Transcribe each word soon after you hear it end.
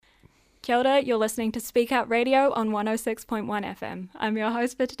Kia ora, you're listening to Speak Out Radio on 106.1 FM. I'm your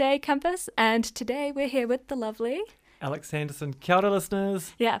host for today, Compass, and today we're here with the lovely... Alex Sanderson. Kia ora,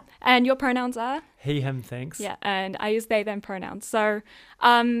 listeners. Yeah, and your pronouns are? He, him, thanks. Yeah, and I use they, them pronouns. So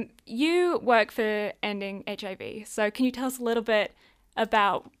you work for ending HIV. So can you tell us a little bit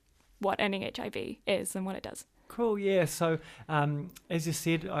about what ending HIV is and what it does? Cool, yeah. So, as you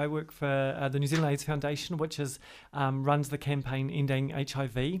said, I work for the New Zealand AIDS Foundation, which runs the campaign Ending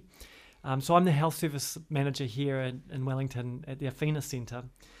HIV. So I'm the health service manager here in Wellington at the Athena Centre.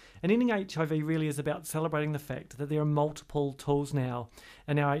 And Ending HIV really is about celebrating the fact that there are multiple tools now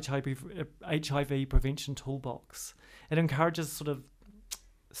in our HIV prevention toolbox. It encourages sort of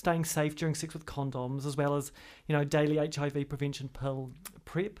staying safe during sex with condoms, as well as, daily HIV prevention pill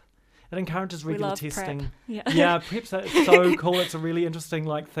prep. It encourages regular testing. PrEP. Yeah, PrEP's so cool. It's a really interesting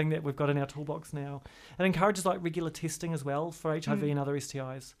thing that we've got in our toolbox now. It encourages regular testing as well for HIV and other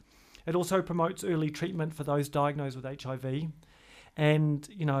STIs. It also promotes early treatment for those diagnosed with HIV, and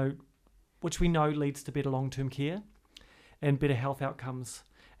which we know leads to better long-term care and better health outcomes.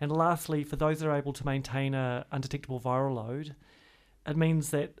 And lastly, for those that are able to maintain a undetectable viral load, it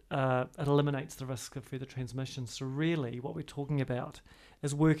means that it eliminates the risk of further transmission. So really what we're talking about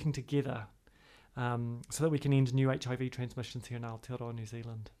is working together so that we can end new HIV transmissions here in Aotearoa, New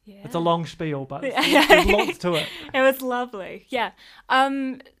Zealand. Yeah. It's a long spiel, but there's lots to it. It was lovely, yeah.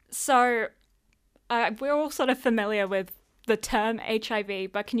 So we're all sort of familiar with the term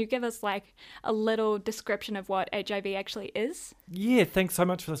HIV, but can you give us a little description of what HIV actually is? Yeah, thanks so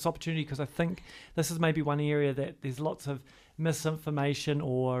much for this opportunity, because I think this is maybe one area that there's lots of misinformation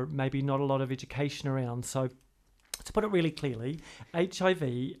or maybe not a lot of education around. So to put it really clearly,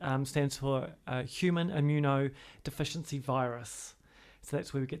 HIV stands for Human Immunodeficiency Virus. So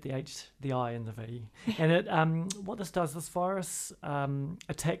that's where we get the H, the I, and the V. And it, what this does, this virus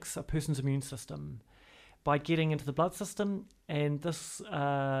attacks a person's immune system by getting into the blood system, and this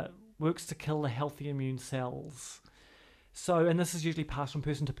works to kill the healthy immune cells. So, and this is usually passed from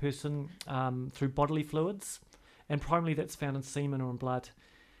person to person through bodily fluids, and primarily that's found in semen or in blood.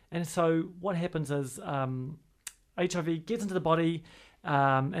 And so what happens is HIV gets into the body,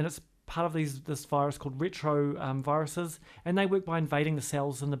 and it's part of this virus called retroviruses, and they work by invading the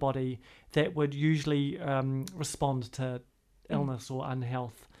cells in the body that would usually respond to illness or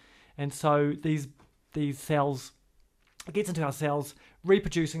unhealth. And so these cells, it gets into our cells,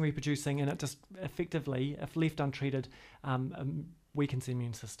 reproducing, and it just effectively, if left untreated, weakens the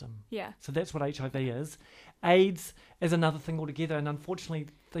immune system. Yeah. So that's what HIV is. AIDS is another thing altogether, and unfortunately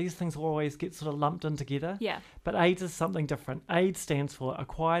these things always get sort of lumped in together. Yeah. But AIDS is something different. AIDS stands for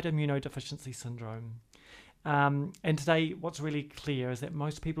Acquired Immunodeficiency Syndrome. And today what's really clear is that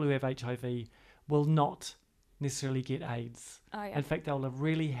most people who have HIV will not necessarily get AIDS. Oh, yeah. In fact, they'll live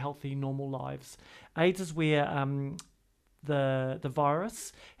really healthy, normal lives. AIDS is where the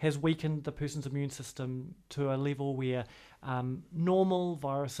virus has weakened the person's immune system to a level where normal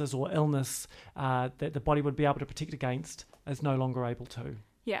viruses or illness that the body would be able to protect against is no longer able to.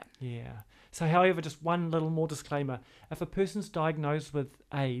 Yeah. Yeah. So, however, just one little more disclaimer. If a person's diagnosed with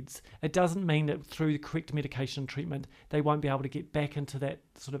AIDS, it doesn't mean that through the correct medication and treatment, they won't be able to get back into that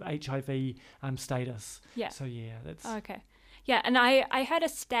sort of HIV status. Yeah. So, yeah, that's... Okay. Yeah, and I heard a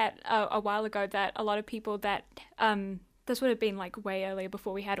stat a while ago that a lot of people that... this would have been way earlier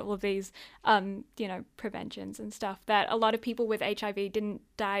before we had all of these, preventions and stuff, that a lot of people with HIV didn't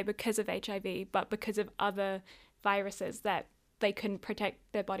die because of HIV, but because of other viruses that they couldn't protect,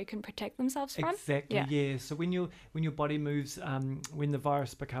 their body couldn't protect themselves from. Exactly, yeah. So when your body moves, when the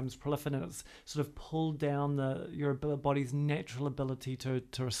virus becomes proliferant, it's sort of pulled down your body's natural ability to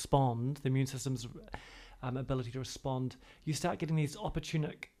respond, the immune system's ability to respond. You start getting these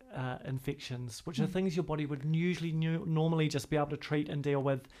opportunistic infections, which are things your body would usually normally just be able to treat and deal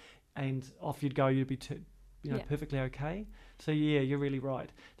with, and off you'd go, you'd be perfectly okay. So yeah, you're really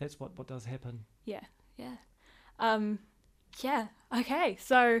right. That's what does happen. Yeah. Yeah. Okay.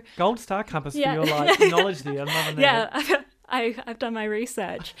 So gold star Compass for your knowledge there. I'm loving that. Yeah, I've done my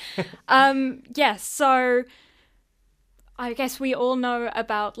research. So I guess we all know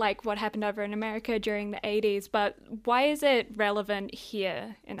about what happened over in America during the 80s, but why is it relevant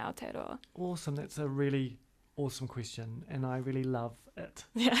here in Aotearoa? Awesome. That's a really awesome question, and I really love it.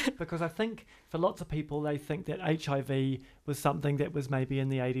 Yeah. Because I think for lots of people, they think that HIV was something that was maybe in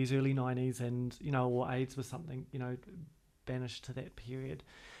the 80s, early 90s, and, or AIDS was something, banished to that period.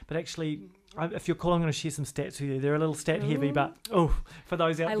 But actually, if you're cool, I'm going to share some stats with you. They're a little stat heavy, but for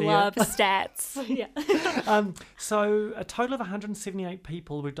those out there. I love stats. Yeah. So a total of 178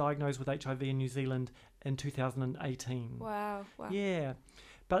 people were diagnosed with HIV in New Zealand in 2018. Wow. Yeah.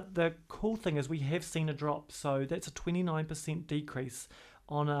 But the cool thing is we have seen a drop. So that's a 29% decrease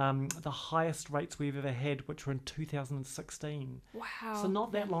on the highest rates we've ever had, which were in 2016. Wow. So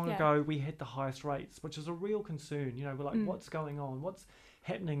not that long Yeah. ago, we had the highest rates, which is a real concern. You know, we're like, what's going on? What's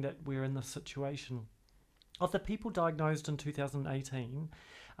happening that we're in this situation? Of the people diagnosed in 2018,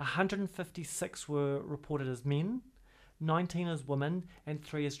 156 were reported as men, 19 as women, and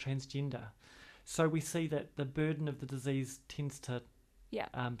 3 as transgender. So we see that the burden of the disease tends to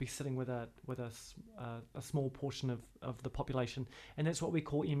be sitting with a small portion of the population, and that's what we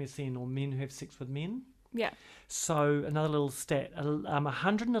call MSN, or men who have sex with men. Yeah. So another little stat: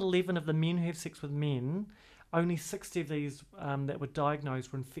 111 of the men who have sex with men, only 60 of these that were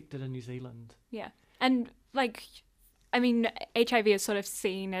diagnosed were infected in New Zealand. Yeah. And like, I mean, HIV is sort of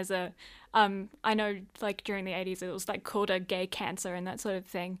seen as a, I know like during the 80s it was like called a gay cancer and that sort of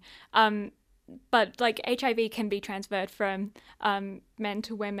thing. But like HIV can be transferred from men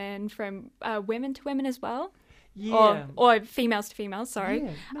to women, from women to women as well. Yeah. Or females to females, sorry.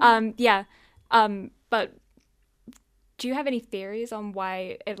 Yeah, no. But do you have any theories on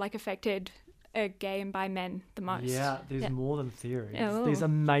why it like affected gay and bi men the most? Yeah, there's more than theories. Oh. There's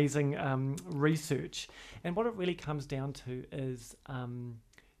amazing research. And what it really comes down to is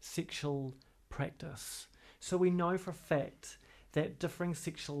sexual practice. So we know for a fact that differing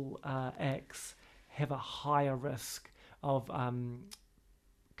sexual acts have a higher risk of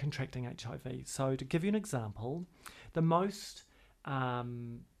contracting HIV. So to give you an example, the most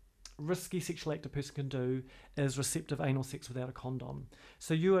risky sexual act a person can do is receptive anal sex without a condom.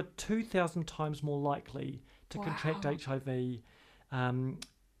 So you are 2,000 times more likely to contract HIV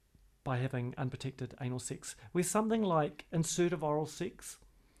by having unprotected anal sex, where something like insertive oral sex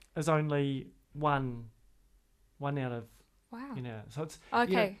is only one out of so it's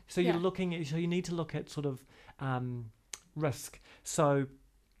okay. You're looking at, so you need to look at sort of risk. So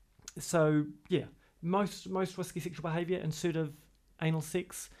yeah, most risky sexual behaviour, insertive anal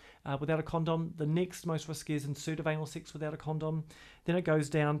sex without a condom. The next most risky is insertive anal sex without a condom. Then it goes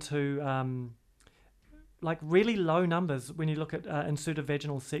down to like really low numbers when you look at insertive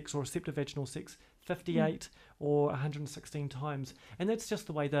vaginal sex or receptive vaginal sex, 58 or 116 times, and that's just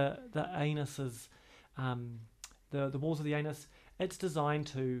the way the anus is. The walls of the anus, it's designed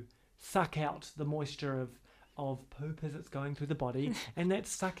to suck out the moisture of poop as it's going through the body, and that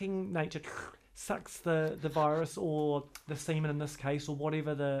sucking nature sucks the virus or the semen in this case, or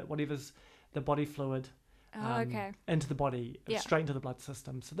whatever's the body fluid into the body, straight into the blood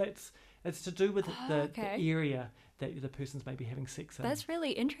system. So it's to do with the area that the person's maybe having sex in. That's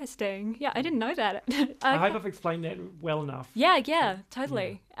really interesting. Yeah, I didn't know that. I hope I've explained that well enough. Yeah,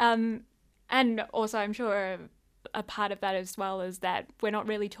 totally. Yeah. And also I'm sure a part of that as well is that we're not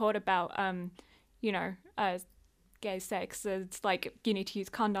really taught about, gay sex. It's like you need to use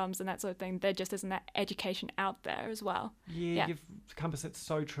condoms and that sort of thing. There just isn't that education out there as well. Yeah. Compass, it's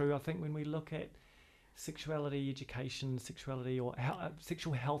so true. I think when we look at sexuality education, or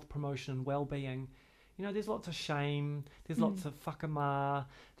sexual health promotion and well-being, there's lots of shame, there's lots of whakama,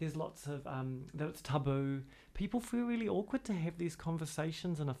 there's lots of that it's taboo. People feel really awkward to have these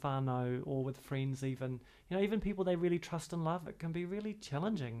conversations in a whānau or with friends even. Even people they really trust and love, it can be really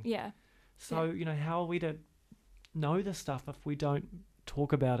challenging. Yeah. So, how are we to know this stuff if we don't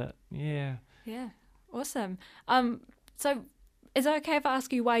talk about it? Yeah. Yeah. Awesome. So is it okay if I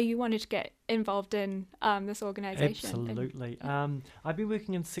ask you why you wanted to get involved in this organisation? Absolutely. I've been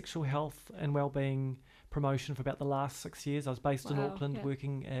working in sexual health and wellbeing promotion for about the last 6 years. I was based in Auckland,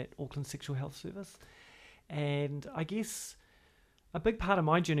 working at Auckland Sexual Health Service. And I guess a big part of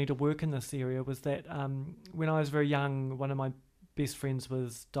my journey to work in this area was that when I was very young, one of my best friends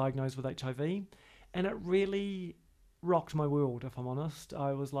was diagnosed with HIV. And it really rocked my world, if I'm honest.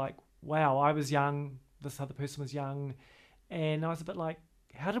 I was like, wow, I was young, this other person was young. And I was a bit like,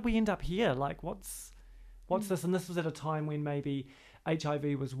 how did we end up here? Like, what's this? And this was at a time when maybe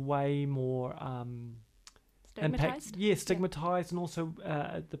HIV was way more stigmatized. Stigmatized, and also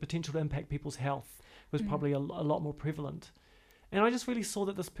the potential to impact people's health was probably a lot more prevalent. And I just really saw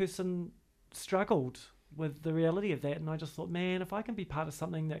that this person struggled with the reality of that. And I just thought, man, if I can be part of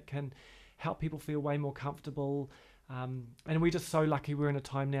something that can help people feel way more comfortable. And we're just so lucky we're in a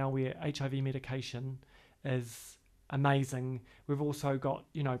time now where HIV medication is amazing. We've also got,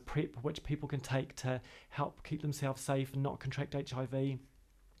 PrEP, which people can take to help keep themselves safe and not contract HIV.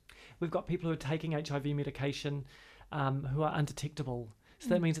 We've got people who are taking HIV medication who are undetectable. So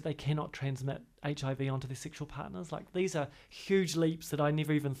that means that they cannot transmit HIV onto their sexual partners. Like, these are huge leaps that I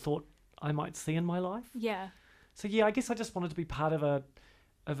never even thought I might see in my life. Yeah. So yeah, I guess I just wanted to be part of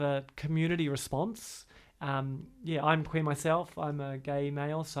a community response I'm queer myself. I'm a gay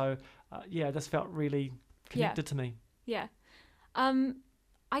male, so this felt really connected to me. Yeah.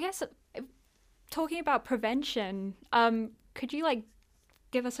 I guess talking about prevention, could you like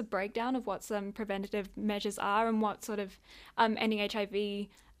give us a breakdown of what some preventative measures are and what sort of ending HIV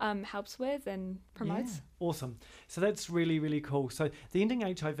helps with and promotes? Yeah, awesome. So that's really, really cool. So the Ending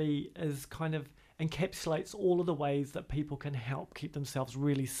HIV is kind of encapsulates all of the ways that people can help keep themselves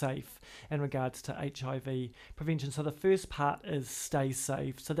really safe in regards to HIV prevention. So the first part is stay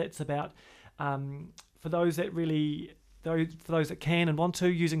safe. So that's about for those that can and want to,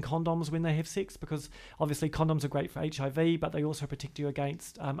 using condoms when they have sex, because obviously condoms are great for HIV, but they also protect you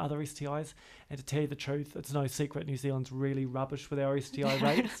against other STIs. And to tell you the truth, it's no secret New Zealand's really rubbish with our STI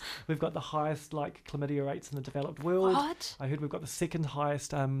rates. We've got the highest chlamydia rates in the developed world. What? I heard we've got the second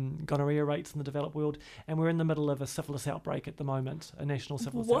highest gonorrhea rates in the developed world, and we're in the middle of a syphilis outbreak at the moment, a national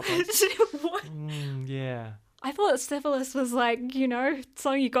syphilis outbreak. What? Yeah. I thought syphilis was something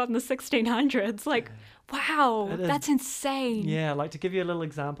you got in the 1600s. Wow, that's insane. Yeah, to give you a little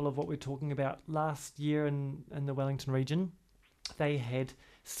example of what we're talking about, last year in the Wellington region, they had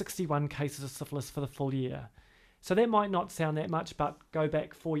 61 cases of syphilis for the full year. So that might not sound that much, but go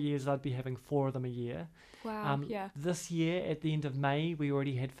back 4 years, I'd be having 4 of them a year. Wow, yeah. This year, at the end of May, we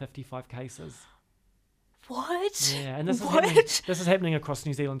already had 55 cases. What? Yeah, and this is happening across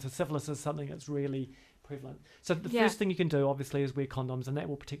New Zealand. So syphilis is something that's really prevalent. So the first thing you can do, obviously, is wear condoms, and that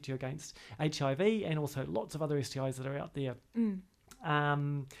will protect you against HIV and also lots of other STIs that are out there.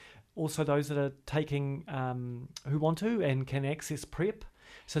 Also, those that are taking, who want to and can access PrEP.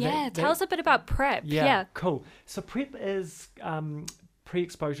 So tell us a bit about PrEP. Yeah. Cool. So PrEP is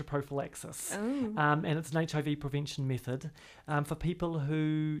pre-exposure prophylaxis, and it's an HIV prevention method for people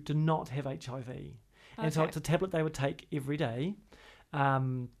who do not have HIV. And so it's a tablet they would take every day.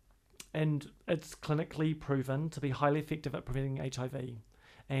 And it's clinically proven to be highly effective at preventing HIV.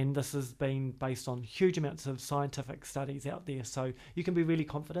 And this has been based on huge amounts of scientific studies out there. So you can be really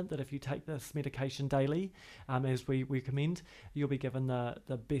confident that if you take this medication daily, as we recommend, you'll be given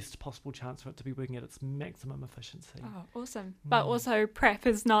the best possible chance for it to be working at its maximum efficiency. Oh, awesome. But also PrEP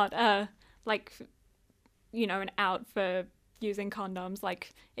is not an out for using condoms.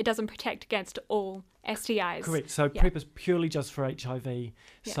 It doesn't protect against all STIs. Correct. So PrEP is purely just for HIV.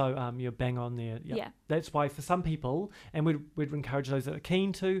 So you're bang on there. Yep. Yeah. That's why for some people, and we'd encourage those that are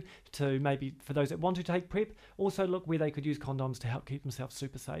keen to maybe for those that want to take PrEP, also look where they could use condoms to help keep themselves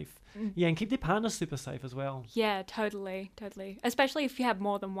super safe. Yeah, and keep their partners super safe as well. Yeah, totally. Especially if you have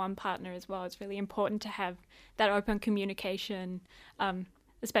more than one partner as well. It's really important to have that open communication,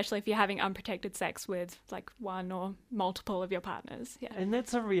 especially if you're having unprotected sex with one or multiple of your partners. Yeah. And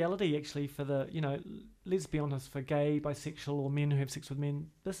that's a reality actually for let's be honest, for gay, bisexual or men who have sex with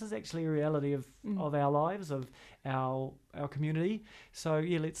men, this is actually a reality of our lives, of our community. So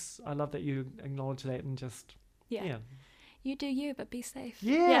I love that you acknowledge that and just You do you, but be safe.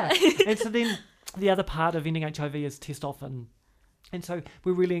 Yeah. And so then the other part of ending HIV is test often. And so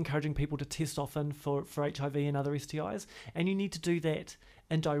we're really encouraging people to test often for HIV and other STIs. And you need to do that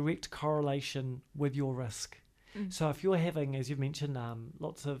in direct correlation with your risk. So if you're having, as you've mentioned,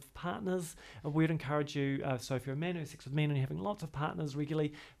 lots of partners, we'd encourage you, so if you're a man who has sex with men and you're having lots of partners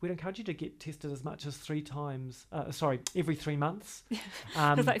regularly, we'd encourage you to get tested as much as every 3 months.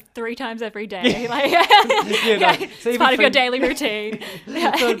 It's 3 times every day. So it's part of your daily routine.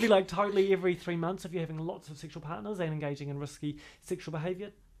 So it'd be totally every 3 months if you're having lots of sexual partners and engaging in risky sexual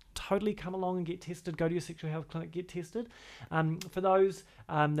behaviour. Totally come along and get tested. Go to your sexual health clinic, get tested. For those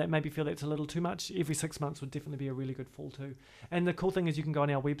that maybe feel that's a little too much, every 6 months would definitely be a really good fall too. And the cool thing is you can go on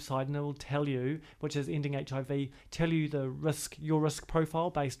our website and it will tell you, which is Ending HIV, tell you your risk profile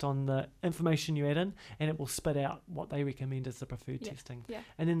based on the information you add in, and it will spit out what they recommend as the preferred testing. Yeah.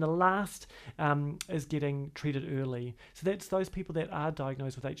 And then the last is getting treated early. So that's those people that are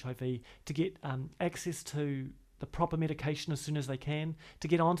diagnosed with HIV to get access to the proper medication as soon as they can, to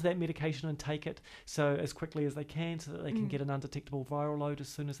get onto that medication and take it so as quickly as they can, so that they can get an undetectable viral load as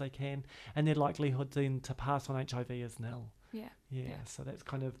soon as they can, and their likelihood then to pass on HIV is nil. Yeah. So that's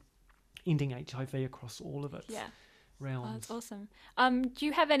kind of ending HIV across all of its realms. Oh, that's awesome. Do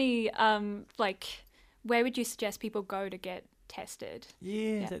you have any where would you suggest people go to get tested?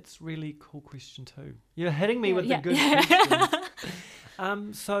 Yeah, that's a really cool question too. You're hitting me with the good questions.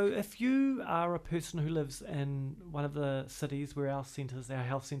 So if you are a person who lives in one of the cities where our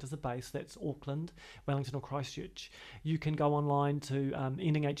health centres are based, that's Auckland, Wellington or Christchurch, you can go online to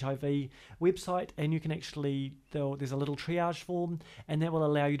Ending HIV website, and you can actually, there's a little triage form, and that will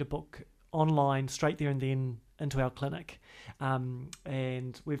allow you to book online straight there and then into our clinic.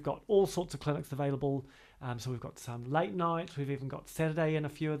 And we've got all sorts of clinics available So we've got some late nights. We've even got Saturday in a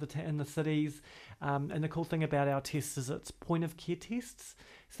few of in the cities. And the cool thing about our tests is it's point of care tests.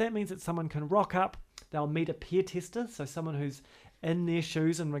 So that means that someone can rock up. They'll meet a peer tester, so someone who's in their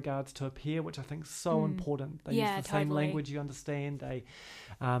shoes in regards to a peer, which I think is so important. They use the same language you understand. They,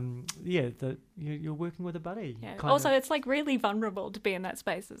 you're working with a buddy. Yeah. Also, it's like really vulnerable to be in that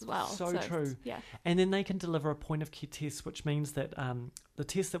space as well. So true. Yeah. And then they can deliver a point of care test, which means that the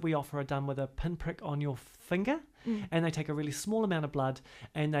tests that we offer are done with a pinprick on your finger, and they take a really small amount of blood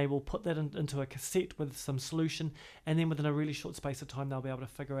and they will put that into a cassette with some solution, and then within a really short space of time they'll be able to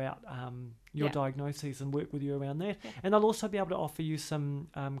figure out your diagnoses and work with you around that. And they'll also be able to offer you some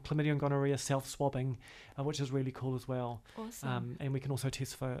chlamydia and gonorrhea self-swabbing, which is really cool as well. Awesome. And we can also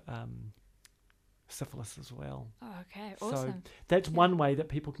test for syphilis as well. Oh, okay, awesome. So that's one way that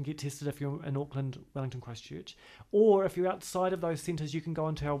people can get tested if you're in Auckland, Wellington, Christchurch. Or if you're outside of those centres, you can go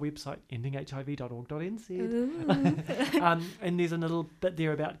onto our website, endinghiv.org.nz. And there's a little bit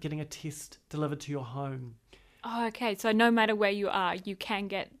there about getting a test delivered to your home. Oh, okay. So no matter where you are, you can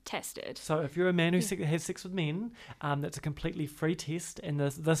get tested. So if you're a man who has sex with men, that's a completely free test. And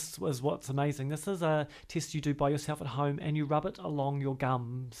this is what's amazing. This is a test you do by yourself at home, and you rub it along your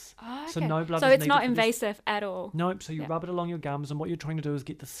gums. Oh, okay. So no blood. So it's not invasive at all. Nope. So you rub it along your gums, and what you're trying to do is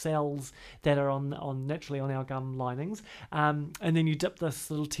get the cells that are on naturally on our gum linings, and then you dip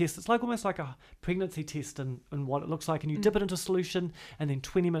this little test. It's like almost like a pregnancy test in what it looks like, and you dip it into solution, and then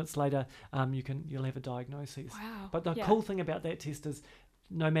 20 minutes later, you'll have a diagnosis. Wow. But the cool thing about that test is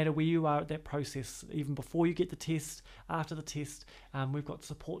no matter where you are at that process, even before you get the test, after the test, we've got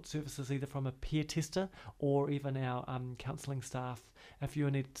support services either from a peer tester or even our counselling staff if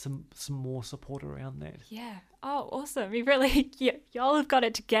you need some more support around that. Yeah. Oh, awesome. You really, y'all have got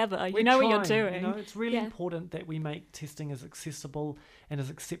it together. You know what you're doing. It's really important that we make testing as accessible and as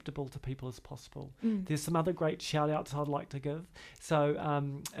acceptable to people as possible. There's some other great shout-outs I'd like to give.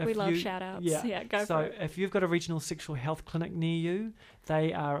 So we love shout-outs. Yeah, go for it. So if you've got a regional sexual health clinic near you,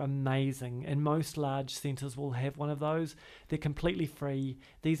 they are amazing, and most large centres will have one of those. They're completely free.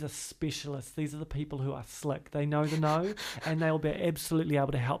 These are specialists. These are the people who are slick. They know the know, and they'll be absolutely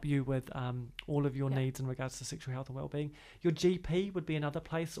able to help you with all of your needs in regards to sexual health and wellbeing. Your GP would be another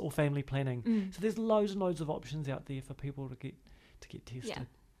place, or family planning. So there's loads and loads of options out there for people to get tested. Yeah.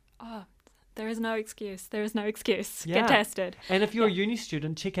 Oh, there is no excuse. There is no excuse. Get tested. And if you're a uni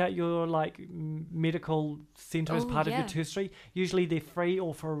student, check out your medical centre as part of your tertiary. Usually they're free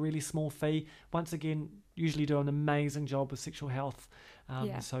or for a really small fee. Once again, usually do an amazing job with sexual health.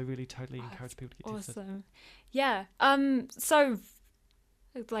 So really totally encourage people to get tested. Awesome. Yeah. So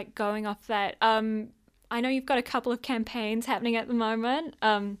like going off that, I know you've got a couple of campaigns happening at the moment.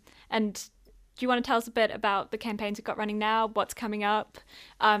 And do you want to tell us a bit about the campaigns you've got running now, what's coming up,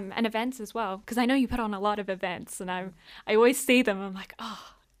 and events as well? Because I know you put on a lot of events, and I always see them. I'm like,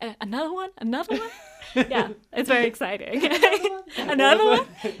 oh, another one? Yeah, it's very exciting. Another one?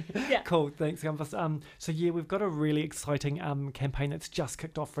 Yeah. Cool, thanks, Canvas. So we've got a really exciting campaign that's just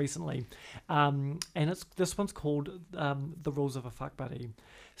kicked off recently, and this one's called The Rules of a Fuck Buddy.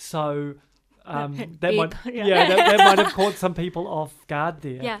 So that might have caught some people off guard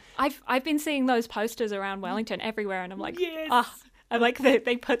there. Yeah, I've been seeing those posters around Wellington everywhere, and I'm like, I'm like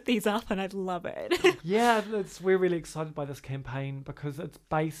they put these up, and I love it. Yeah, we're really excited by this campaign because it's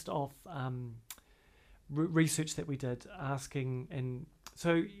based off research that we did asking, and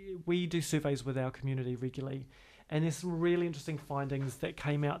so we do surveys with our community regularly, and there's some really interesting findings that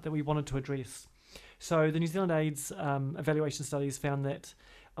came out that we wanted to address. So the New Zealand AIDS evaluation studies found that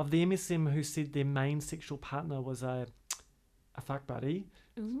of the MSM who said their main sexual partner was a fuck buddy.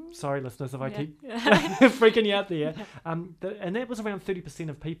 Ooh. Sorry, listeners, if I keep freaking you out there. And that was around 30%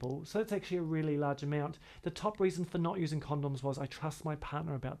 of people. So that's actually a really large amount. The top reason for not using condoms was I trust my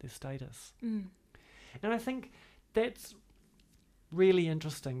partner about their status. And I think that's really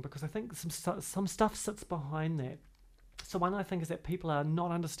interesting because I think some stuff sits behind that. So one I think is that people are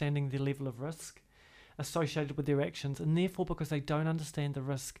not understanding the level of risk associated with their actions, and therefore because they don't understand the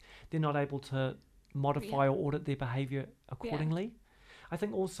risk, they're not able to modify or audit their behaviour accordingly. I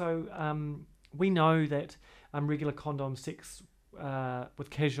think also we know that regular condom sex with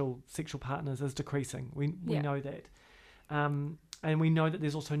casual sexual partners is decreasing. We know that, and we know that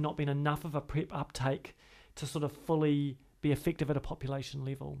there's also not been enough of a PrEP uptake to sort of fully be effective at a population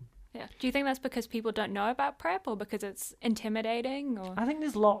level. Yeah. Do you think that's because people don't know about PrEP, or because it's intimidating? Or I think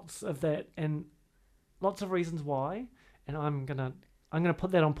there's lots of that and lots of reasons why, and I'm gonna put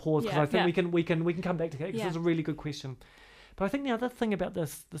that on pause because I think we can come back to that because it's a really good question. But I think the other thing about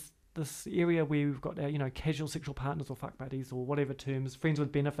this area where we've got our casual sexual partners or fuck buddies or whatever terms, friends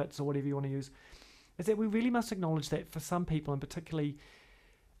with benefits or whatever you want to use, is that we really must acknowledge that for some people, and particularly,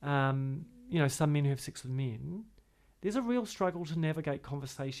 some men who have sex with men, there's a real struggle to navigate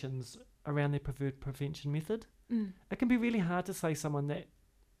conversations around their preferred prevention method. It can be really hard to say someone that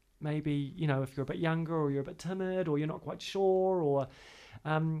maybe, if you're a bit younger or you're a bit timid or you're not quite sure, or,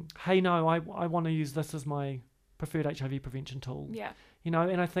 hey, no, I want to use this as my preferred HIV prevention tool. Yeah.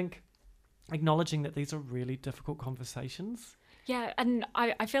 And I think acknowledging that these are really difficult conversations. Yeah, and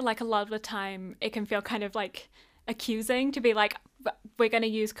I feel like a lot of the time it can feel kind of like accusing to be like, we're going to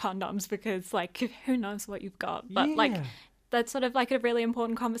use condoms because like who knows what you've got. But like that's sort of like a really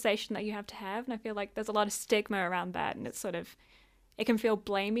important conversation that you have to have. And I feel like there's a lot of stigma around that, and it's sort of, it can feel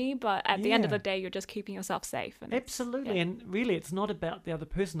blamey, but at the end of the day, you're just keeping yourself safe. And absolutely. And really, it's not about the other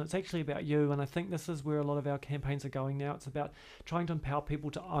person. It's actually about you. And I think this is where a lot of our campaigns are going now. It's about trying to empower people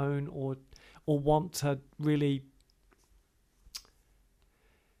to own or want to really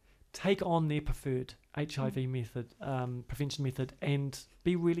take on their preferred HIV method, prevention method, and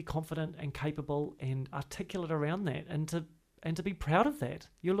be really confident and capable and articulate around that, and to be proud of that.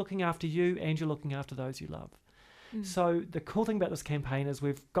 You're looking after you and you're looking after those you love. So the cool thing about this campaign is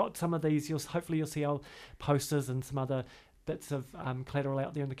we've got some of these, hopefully you'll see our posters and some other bits of collateral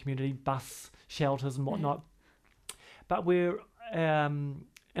out there in the community, bus shelters and whatnot. But we're, and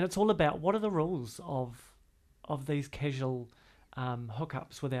it's all about what are the rules of these casual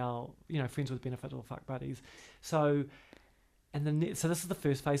hookups with our, friends with benefit or fuck buddies. So this is the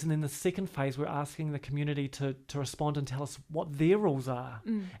first phase, and then the second phase we're asking the community to respond and tell us what their rules are.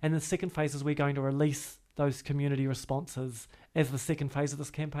 And the second phase is we're going to release those community responses as the second phase of this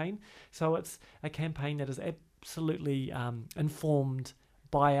campaign. So it's a campaign that is absolutely informed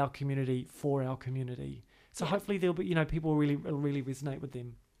by our community for our community. So hopefully there'll be, people will really resonate with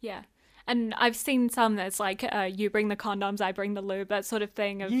them. Yeah. And I've seen some that's like, you bring the condoms, I bring the lube, that sort of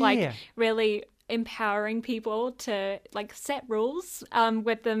thing of like really empowering people to like set rules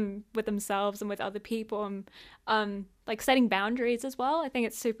with themselves and with other people, and like setting boundaries as well. I think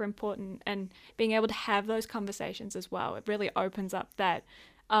it's super important, and being able to have those conversations as well. It really opens up that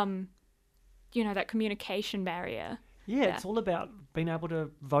that communication barrier. Yeah, it's all about being able to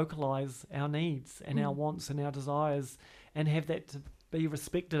vocalize our needs and our wants and our desires, and have that to be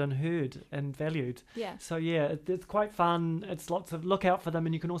respected and heard and valued. Yeah. So it's quite fun. It's lots of look out for them,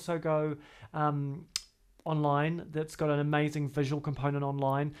 and you can also go online. That's got an amazing visual component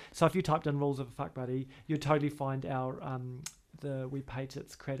online. So if you typed in rules of a fuck buddy, you'd totally find our the web page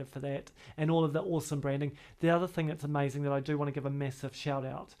that's created for that, and all of the awesome branding. The other thing that's amazing that I do want to give a massive shout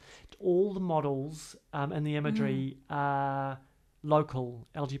out, all the models and the imagery are local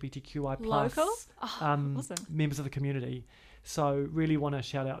LGBTQI plus awesome. members of the community. So really want to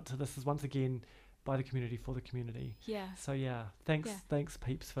shout out to this is once again by the community for the community. Yeah. So thanks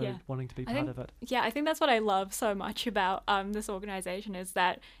peeps for wanting to be part of it. Yeah, I think that's what I love so much about this organization, is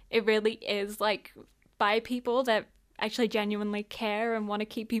that it really is like by people that actually genuinely care and want to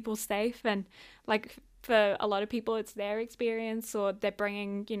keep people safe, and like for a lot of people it's their experience, or they're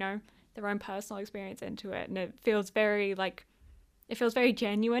bringing, their own personal experience into it, and it feels very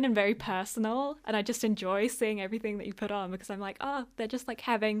genuine and very personal, and I just enjoy seeing everything that you put on, because I'm like, they're just like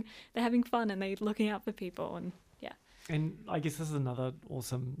they're having fun and they're looking out for people, and And I guess this is another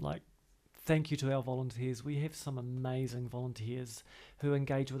awesome thank you to our volunteers. We have some amazing volunteers who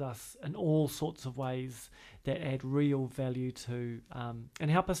engage with us in all sorts of ways that add real value to and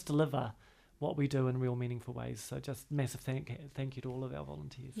help us deliver what we do in real meaningful ways. So just massive thank you to all of our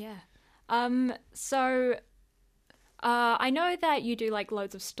volunteers. Yeah. So I know that you do like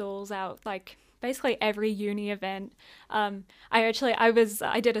loads of stalls out, like basically every uni event. I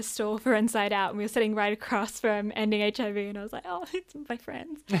did a stall for Inside Out, and we were sitting right across from Ending HIV, and I was like, oh, it's my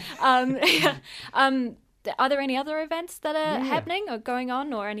friends. Are there any other events that are happening or going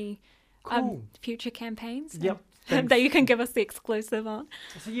on, or any future campaigns? Yep. That you can give us the exclusive on?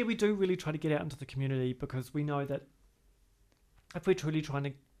 So we do really try to get out into the community, because we know that if we're truly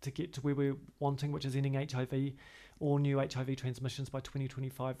trying to get to where we're wanting, which is ending HIV, all new HIV transmissions by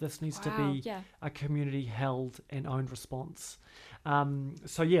 2025, this needs to be a community held and owned response.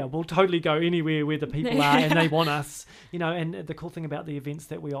 We'll totally go anywhere where the people are and they want us, and the cool thing about the events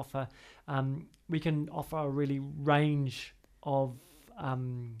that we offer, we can offer a really range of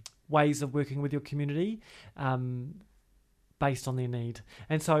ways of working with your community based on their need.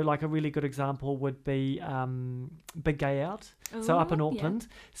 And so like a really good example would be Big Gay Out, so up in Auckland.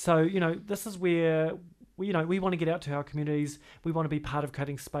 So, this is where we want to get out to our communities. We want to be part of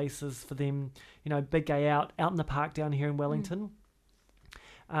creating spaces for them. Big Gay Out in the park down here in Wellington.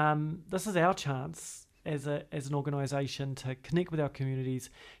 This is our chance as an organisation to connect with our communities,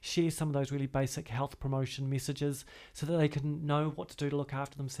 share some of those really basic health promotion messages so that they can know what to do to look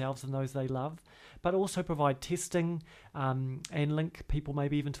after themselves and those they love, but also provide testing and link people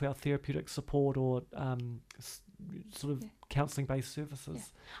maybe even to our therapeutic support or sort of counselling based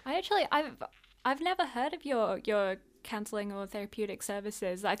services. I've never heard of your counselling or therapeutic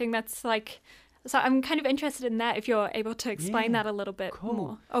services. I think that's like, so I'm kind of interested in that, if you're able to explain that a little bit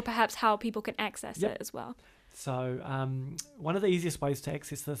more, or perhaps how people can access it as well. So one of the easiest ways to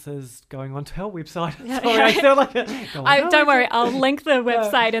access this is going onto our website. Sorry, I feel like don't worry, I'll link the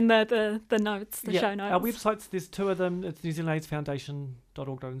website in the notes, show notes. Our websites, there's two of them. It's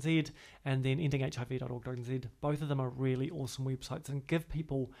newzealandaidsfoundation.org.nz and then endinghiv.org.nz. Both of them are really awesome websites and give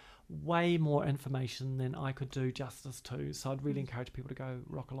people way more information than I could do justice to. So I'd really encourage people to go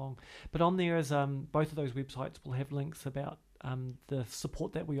rock along. But on there is both of those websites will have links about the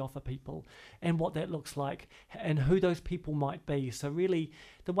support that we offer people and what that looks like and who those people might be. So really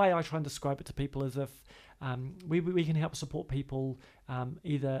the way I try and describe it to people is if we can help support people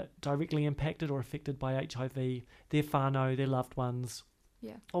either directly impacted or affected by HIV, their whānau, their loved ones,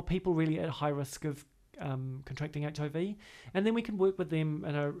 or people really at high risk of contracting HIV, and then we can work with them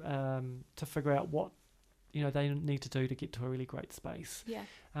to figure out what they need to do to get to a really great space.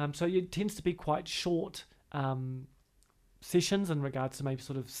 So it tends to be quite short sessions in regards to maybe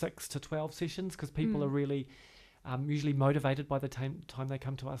sort of 6 to 12 sessions, because people are really usually motivated by the time they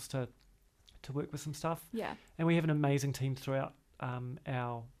come to us to work with some stuff. And we have an amazing team throughout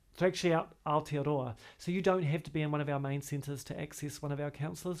Aotearoa. So you don't have to be in one of our main centres to access one of our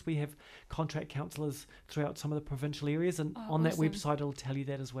counsellors. We have contract counsellors throughout some of the provincial areas, and on that website it'll tell you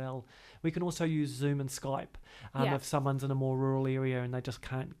that as well. We can also use Zoom and Skype if someone's in a more rural area and they just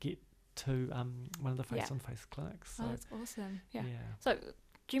can't get to one of the face-on-face clinics. So, that's awesome. So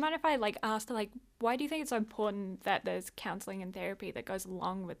do you mind if I ask, why do you think it's so important that there's counselling and therapy that goes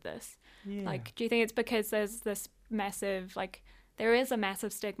along with this? Do you think it's because there's this massive there is a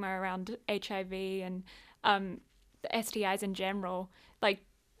massive stigma around HIV and STIs in general?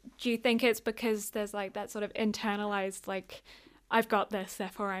 Do you think it's because there's that sort of internalized I've got this,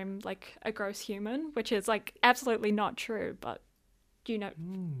 therefore I'm a gross human, which is absolutely not true? But do you know?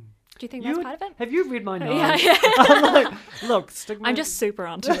 Do you think that's part of it? Have you read my notes? Look, stigma. I'm just super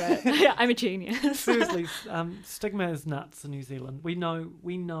onto it. I'm a genius. Seriously, stigma is nuts in New Zealand. We know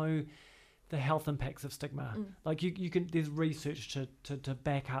the health impacts of stigma. You can. There's research to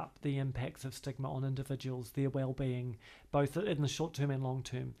back up the impacts of stigma on individuals, their well-being, both in the short term and long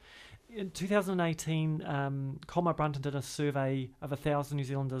term. In 2018, Colmar Brunton did a survey of 1,000 New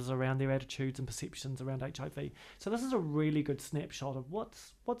Zealanders around their attitudes and perceptions around HIV. So this is a really good snapshot of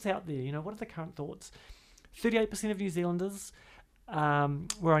what's out there. What are the current thoughts? 38% of New Zealanders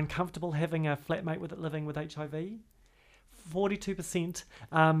were uncomfortable having a flatmate living with HIV. 42%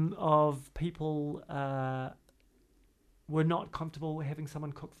 of people were not comfortable having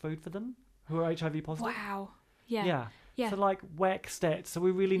someone cook food for them who are HIV positive. Wow. Yeah. So whack stats. So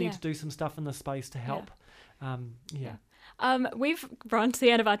we really need to do some stuff in this space to help. We've run to the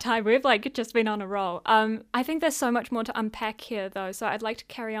end of our time. We've just been on a roll. I think there's so much more to unpack here though, so I'd like to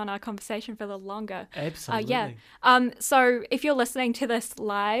carry on our conversation for a little longer. Absolutely. So if you're listening to this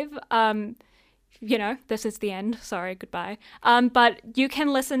live, this is the end. Sorry, goodbye. But you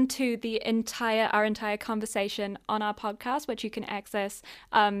can listen to our entire conversation on our podcast, which you can access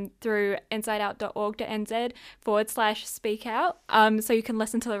through insideout.org.nz/speakout. So you can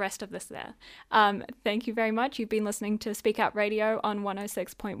listen to the rest of this there. Thank you very much. You've been listening to Speak Out Radio on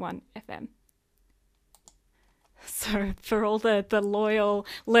 106.1 FM. So for all the loyal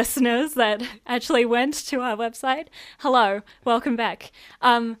listeners that actually went to our website, hello, welcome back.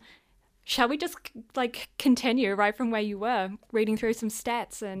 Shall we just continue right from where you were, reading through some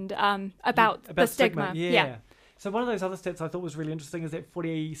stats and about the stigma? Yeah. So one of those other stats I thought was really interesting is that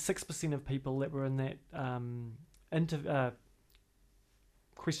 46% of people that were in that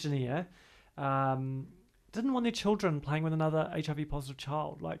questionnaire didn't want their children playing with another HIV positive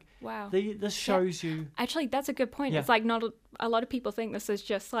child. Wow. This shows you. Actually, that's a good point. Yeah. It's not a lot of people think this is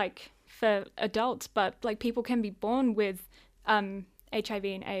just for adults, but people can be born with HIV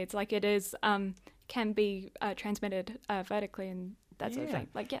and AIDS. It is can be transmitted vertically and that sort of thing.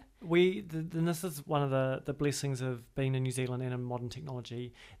 This is one of the blessings of being in New Zealand and in modern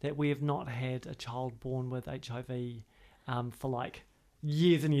technology, that we have not had a child born with HIV for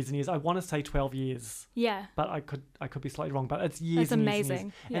years and years and years. I want to say 12 years. Yeah. But I could be slightly wrong. But it's years. That's and amazing. Years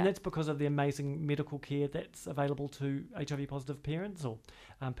and years. And that's because of the amazing medical care that's available to HIV positive parents or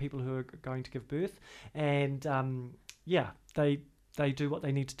people who are going to give birth. And they do what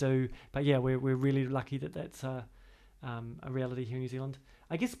they need to do. But yeah, we're really lucky that that's a reality here in New Zealand.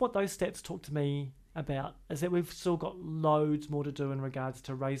 I guess what those stats talk to me about is that we've still got loads more to do in regards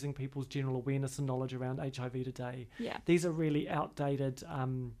to raising people's general awareness and knowledge around HIV today. Yeah. These are really outdated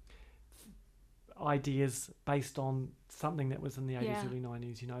ideas based on something that was in the 80s, early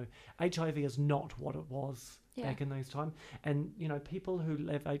 90s. You know, HIV is not what it was back in those times. And, you know, people who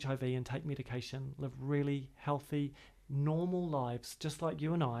have HIV and take medication live really healthy, normal lives, just like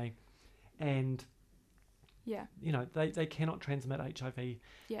you and I. And, you know, they cannot transmit HIV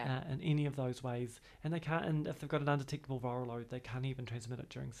in any of those ways. And they can't, and if they've got an undetectable viral load, they can't even transmit it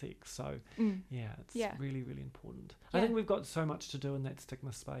during sex. So, it's really, really important. I think we've got so much to do in that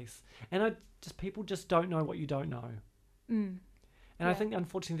stigma space. And people just don't know what you don't know. And I think,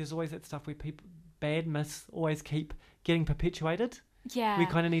 unfortunately, there's always that stuff where bad myths always keep getting perpetuated. Yeah. We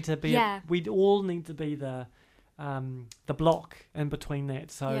kind of need to be, we all need to be the block in between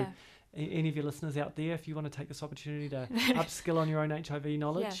that. So, any of your listeners out there, if you want to take this opportunity to upskill on your own HIV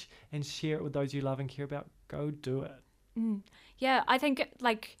knowledge and share it with those you love and care about, go do it. Yeah, I think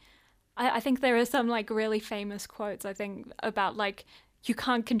I think there are some really famous quotes, I think, about you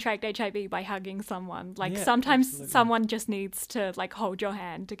can't contract HIV by hugging someone. Sometimes someone just needs to hold your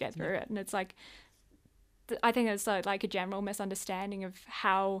hand to get through it. And it's I think it's a general misunderstanding of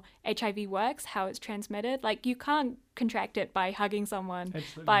how HIV works, how it's transmitted. You can't contract it by hugging someone,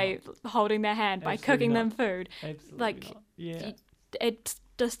 by holding their hand, by cooking them food. It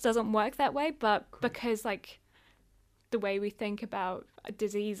just doesn't work that way. But because the way we think about a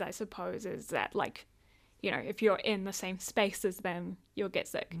disease, I suppose, is that if you're in the same space as them, you'll get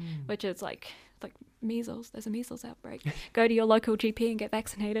sick, which is like measles. There's a measles outbreak. Go to your local GP and get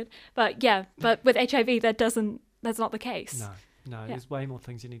vaccinated. But with HIV, that's not the case. No, there's way more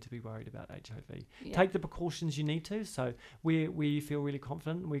things you need to be worried about HIV. Take the precautions you need to. So we feel really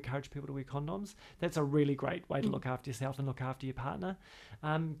confident. We encourage people to wear condoms. That's a really great way to look after yourself and look after your partner.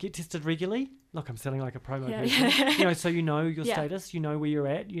 Get tested regularly. Look, I'm sounding like a promo person. So you know your status, you know where you're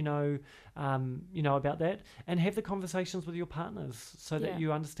at, you know about that, and have the conversations with your partners so that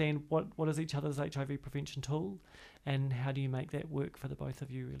you understand what is each other's HIV prevention tool, and how do you make that work for the both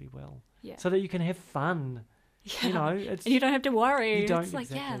of you really well, so that you can have fun. You know, and you don't have to worry. You don't, it's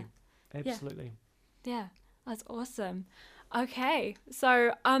exactly. Absolutely. Yeah, that's awesome. Okay,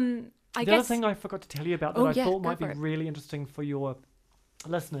 so the other thing I forgot to tell you about that I thought might be really interesting for your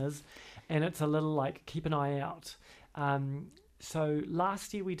listeners, and it's a little keep an eye out. So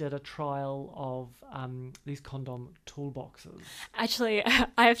last year we did a trial of these condom toolboxes. Actually,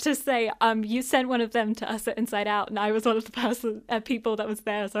 I have to say, you sent one of them to us at Inside Out, and I was one of the people that was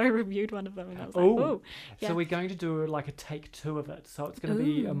there, so I reviewed one of them, and I was oh. So we're going to do a take 2 of it. So it's going to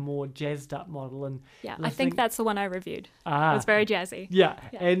be a more jazzed up model, and I think that's the one I reviewed. It was very jazzy. Yeah.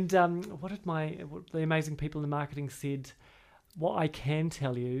 And what the amazing people in the marketing said. What I can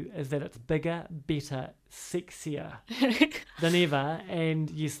tell you is that it's bigger, better, sexier than ever,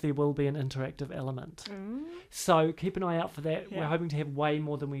 and yes, there will be an interactive element. So keep an eye out for that. We're hoping to have way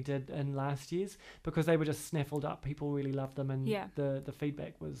more than we did in last year's, because they were just snaffled up. People really loved them, and the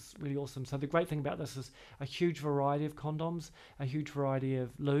feedback was really awesome. So the great thing about this is a huge variety of condoms, a huge variety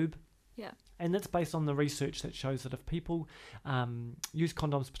of lube. Yeah. And that's based on the research that shows that if people use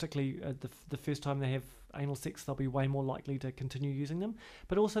condoms, particularly the first time they have anal sex, they'll be way more likely to continue using them.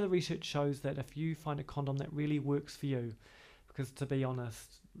 But also the research shows that if you find a condom that really works for you, because to be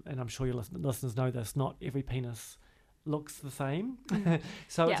honest, and I'm sure your listeners know this, not every penis looks the same.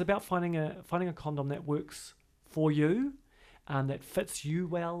 So it's about finding a condom that works for you, that fits you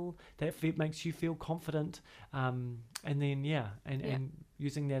well, that makes you feel confident, and then and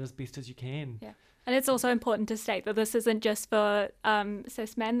using that as best as you can. Yeah. And it's also important to state that this isn't just for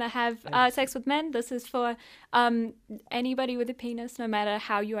cis men that have sex with men. This is for anybody with a penis, no matter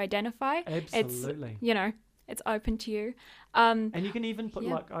how you identify. Absolutely. It's open to you. And you can even put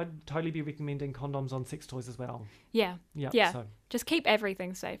I'd totally be recommending condoms on sex toys as well. Yeah. So. Just keep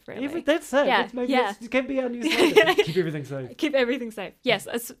everything safe, really. That's it. Yeah. It can be our new slogan. Keep everything safe. Keep everything safe. Yes,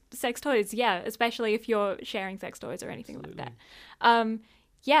 sex toys, especially if you're sharing sex toys or anything like that.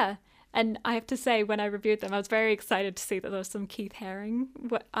 And I have to say, when I reviewed them, I was very excited to see that there was some Keith Haring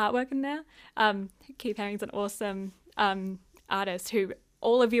artwork in there. Keith Haring's an awesome artist who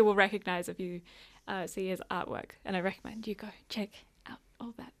all of you will recognize if you see his artwork. And I recommend you go check out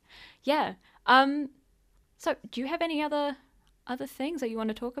all that. Yeah. So do you have any other things that you want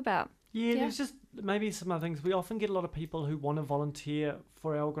to talk about? Yeah, there's just maybe some other things. We often get a lot of people who want to volunteer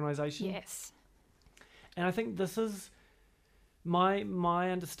for our organisation. Yes. And I think this is... My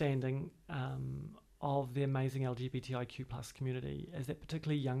understanding of the amazing LGBTIQ plus community is that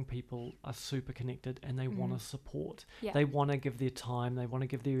particularly young people are super connected and they want to support. Yeah. They want to give their time. They want to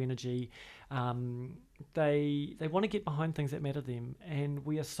give their energy. They want to get behind things that matter to them. And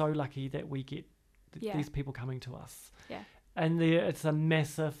we are so lucky that we get these people coming to us. Yeah. And it's a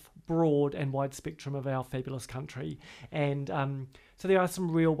massive, broad and wide spectrum of our fabulous country. And so there are some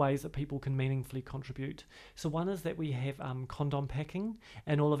real ways that people can meaningfully contribute. So one is that we have condom packing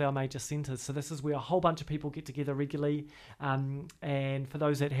in all of our major centres. So this is where a whole bunch of people get together regularly. And for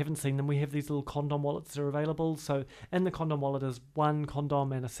those that haven't seen them, we have these little condom wallets that are available. So in the condom wallet is one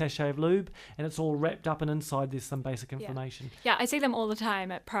condom and a sachet of lube. And it's all wrapped up, and inside there's some basic information. Yeah, I see them all the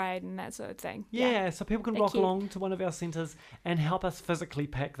time at Pride and that sort of thing. Yeah, so people can rock along to one of our centres and help us physically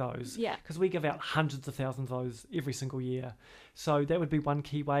pack those. Yeah. Because we give out hundreds of thousands of those every single year. So that would be one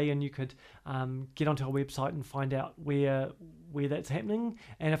key way, and you could get onto our website and find out where that's happening.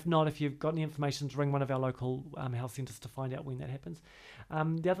 And if not, if you've got any information, to ring one of our local health centres to find out when that happens.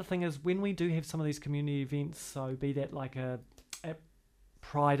 The other thing is when we do have some of these community events, so be that like a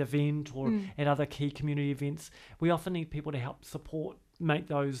Pride event or at other key community events, we often need people to help support make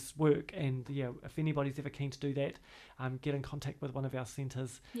those work. And if anybody's ever keen to do that, get in contact with one of our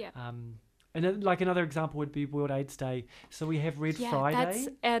centres. And like another example would be World AIDS Day. So we have Red Friday.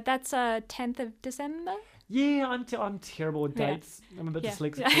 That's 10th of December. Yeah, I'm terrible with dates. I'm a bit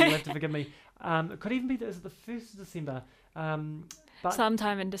dyslexic, so you'll have to forgive me. It could even be the 1st of December. But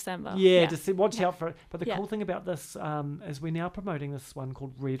sometime in December. Yeah, watch out for it. But the cool thing about this is we're now promoting this one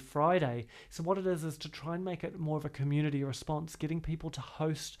called Red Friday. So what it is to try and make it more of a community response, getting people to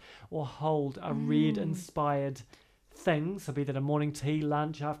host or hold a red-inspired thing, so be that a morning tea,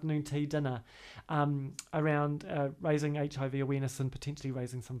 lunch, afternoon tea, dinner, around raising HIV awareness and potentially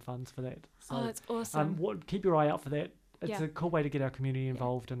raising some funds for that. So, that's awesome. Keep your eye out for that. It's a cool way to get our community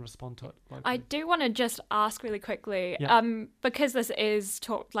involved and respond to it locally. I do want to just ask really quickly, because this is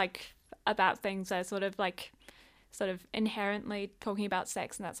about things that are sort of inherently talking about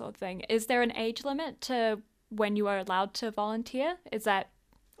sex and that sort of thing. Is there an age limit to when you are allowed to volunteer? Is that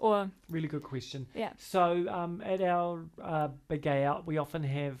really good question. Yeah. So at our Big Gay Out, we often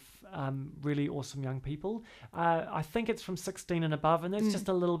have really awesome young people. I think it's from 16 and above, and that's just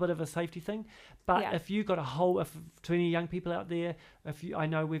a little bit of a safety thing. But if you got to any young people out there, I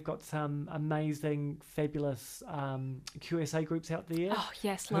know we've got some amazing, fabulous QSA groups out there. Oh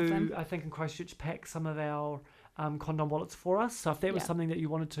yes, love them. Who I think in Christchurch pack some of our condom wallets for us. So if that was something that you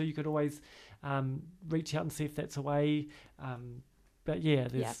wanted to, you could always reach out and see if that's a way. But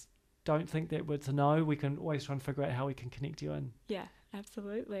don't think that it's a no. We can always try and figure out how we can connect you in. Yeah,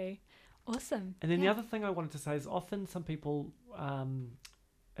 absolutely. Awesome. And then the other thing I wanted to say is often some people,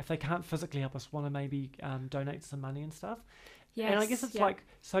 if they can't physically help us, want to maybe donate some money and stuff. Yes, and I guess it's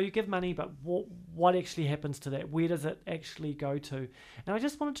so you give money, but what actually happens to that? Where does it actually go to? And I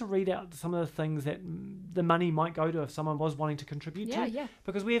just wanted to read out some of the things that the money might go to if someone was wanting to contribute to. Yeah.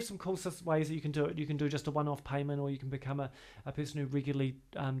 Because we have some cool ways that you can do it. You can do just a one-off payment, or you can become a person who regularly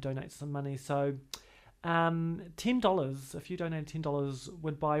donates some money. So $10, if you donate $10,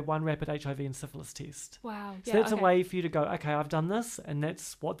 would buy one rapid HIV and syphilis test. Wow. So that's a way for you to go, okay, I've done this, and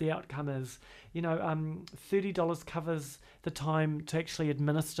that's what the outcome is. $30 covers the time to actually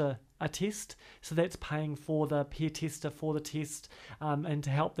administer a test. So that's paying for the peer tester for the test, and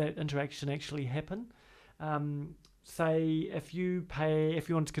to help that interaction actually happen. Say if you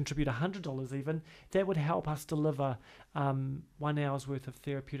want to contribute $100 even, that would help us deliver 1 hour's worth of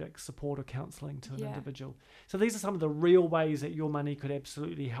therapeutic support or counselling to an individual. So these are some of the real ways that your money could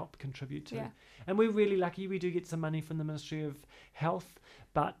absolutely help contribute to. And we're really lucky. We do get some money from the Ministry of Health,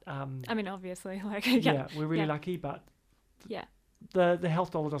 but I mean, obviously, we're really lucky, but the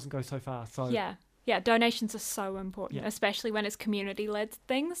health dollar doesn't go so far. So yeah, donations are so important, especially when it's community-led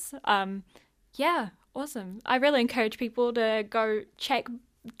things. Awesome. I really encourage people to go check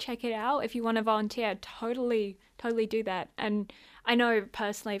it out. If you want to volunteer, totally do that. And I know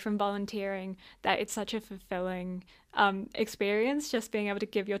personally from volunteering that it's such a fulfilling experience, just being able to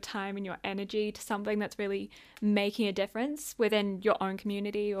give your time and your energy to something that's really making a difference within your own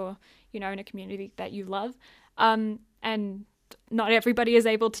community, or in a community that you love. And not everybody is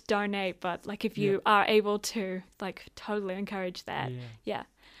able to donate, but if you are able to, totally encourage that.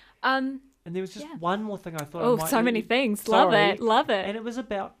 And there was just one more thing I thought. Oh, so many things. Love it. And it was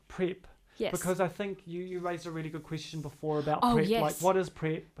about PrEP. Yes. Because I think you raised a really good question before about PrEP. Yes. Like, what is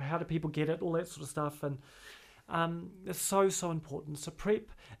PrEP? How do people get it? All that sort of stuff. And it's so important. So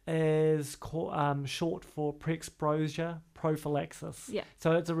PrEP is short for pre-exposure prophylaxis. Yeah.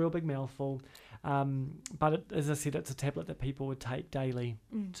 So it's a real big mouthful. But as I said, it's a tablet that people would take daily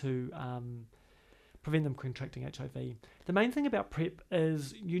to prevent them contracting HIV. The main thing about PrEP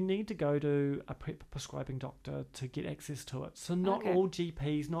is you need to go to a PrEP prescribing doctor to get access to it. So not all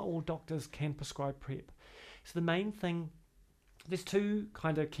GPs, not all doctors can prescribe PrEP. So the main thing, there's two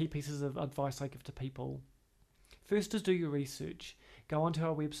kind of key pieces of advice I give to people. First is do your research. Go onto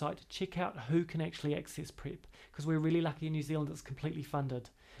our website to check out who can actually access PrEP, because we're really lucky in New Zealand it's completely funded.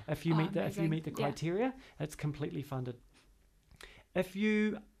 If you meet the criteria, it's completely funded. If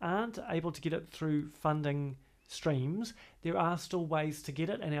you aren't able to get it through funding streams, there are still ways to get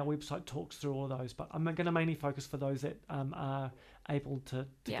it, and our website talks through all of those. But I'm going to mainly focus for those that are able to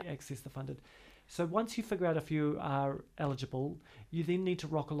access the funded. So once you figure out if you are eligible, you then need to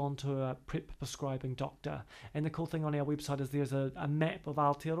rock along to a PrEP prescribing doctor. And the cool thing on our website is there's a map of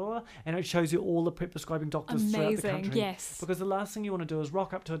Aotearoa, and it shows you all the PrEP prescribing doctors throughout the country. Yes. Because the last thing you want to do is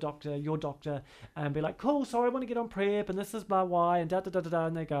rock up to a doctor, your doctor, and be like, cool, sorry, I want to get on PrEP, and this is blah, why, and da-da-da-da-da,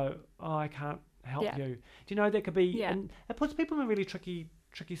 and they go, oh, I can't help you. Do you know, that could be, and it puts people in a really tricky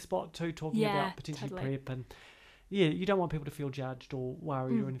spot too, talking about potentially PrEP, and you don't want people to feel judged or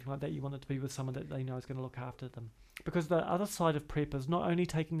worried or anything like that. You want it to be with someone that they know is going to look after them. Because the other side of PrEP is not only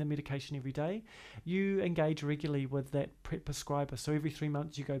taking the medication every day, you engage regularly with that PrEP prescriber. So every 3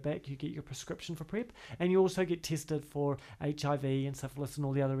 months you go back, you get your prescription for PrEP, and you also get tested for HIV and syphilis and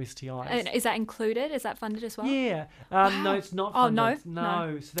all the other STIs. And is that included? Is that funded as well? Yeah. Wow. No, it's not funded. Oh,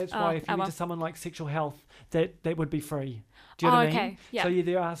 no? So that's why if you went to someone like Sexual Health, that would be free. Do you know what I mean? Yeah. So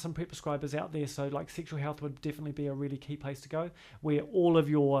there are some PrEP prescribers out there. So like Sexual Health would definitely be a really key place to go, where all of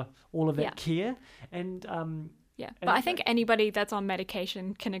that care and but I think anybody that's on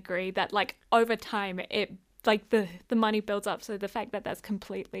medication can agree that like over time it like the money builds up. So the fact that that's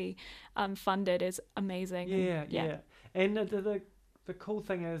completely funded is amazing. Yeah. And the cool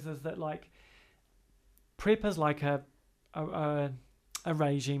thing is that like PrEP is like a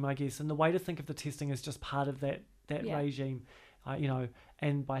regime, I guess, and the way to think of the testing is just part of that regime.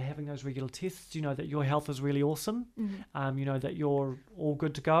 And by having those regular tests, you know that your health is really awesome. You know that you're all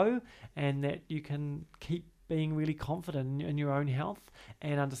good to go, and that you can keep being really confident in your own health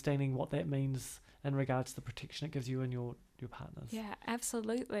and understanding what that means in regards to the protection it gives you and your partners. Yeah,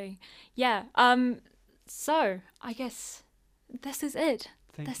 absolutely. Yeah. So I guess this is it.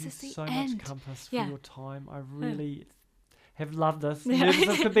 Thank you so much, Compass, for your time. I really have loved this. Nervous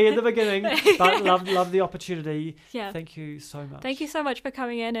as could be at the beginning, but love the opportunity. Yeah. Thank you so much. Thank you so much for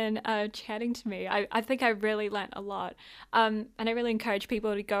coming in and chatting to me. I think I really learnt a lot. And I really encourage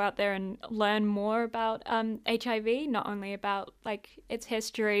people to go out there and learn more about HIV, not only about like its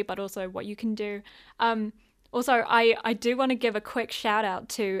history, but also what you can do. Also, I do want to give a quick shout out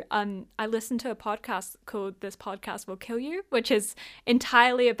to, I listened to a podcast called This Podcast Will Kill You, which is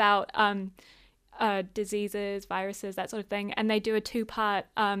entirely about diseases, viruses, that sort of thing. And they do a 2-part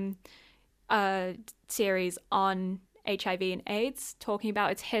series on HIV and AIDS, talking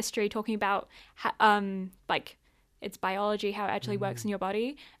about its history, talking about like its biology, how it actually works in your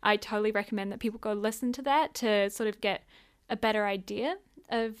body. I totally recommend that people go listen to that to sort of get a better idea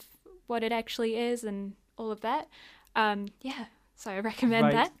of what it actually is and all of that. So I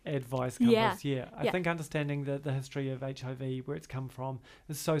recommend that. Great advice, Compass. Yeah. I think understanding the history of HIV, where it's come from,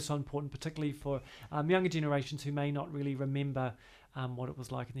 is so important, particularly for younger generations who may not really remember what it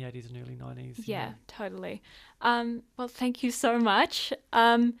was like in the 80s and early 90s. Yeah, totally. Well, thank you so much.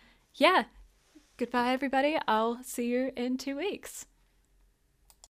 Goodbye, everybody. I'll see you in 2 weeks.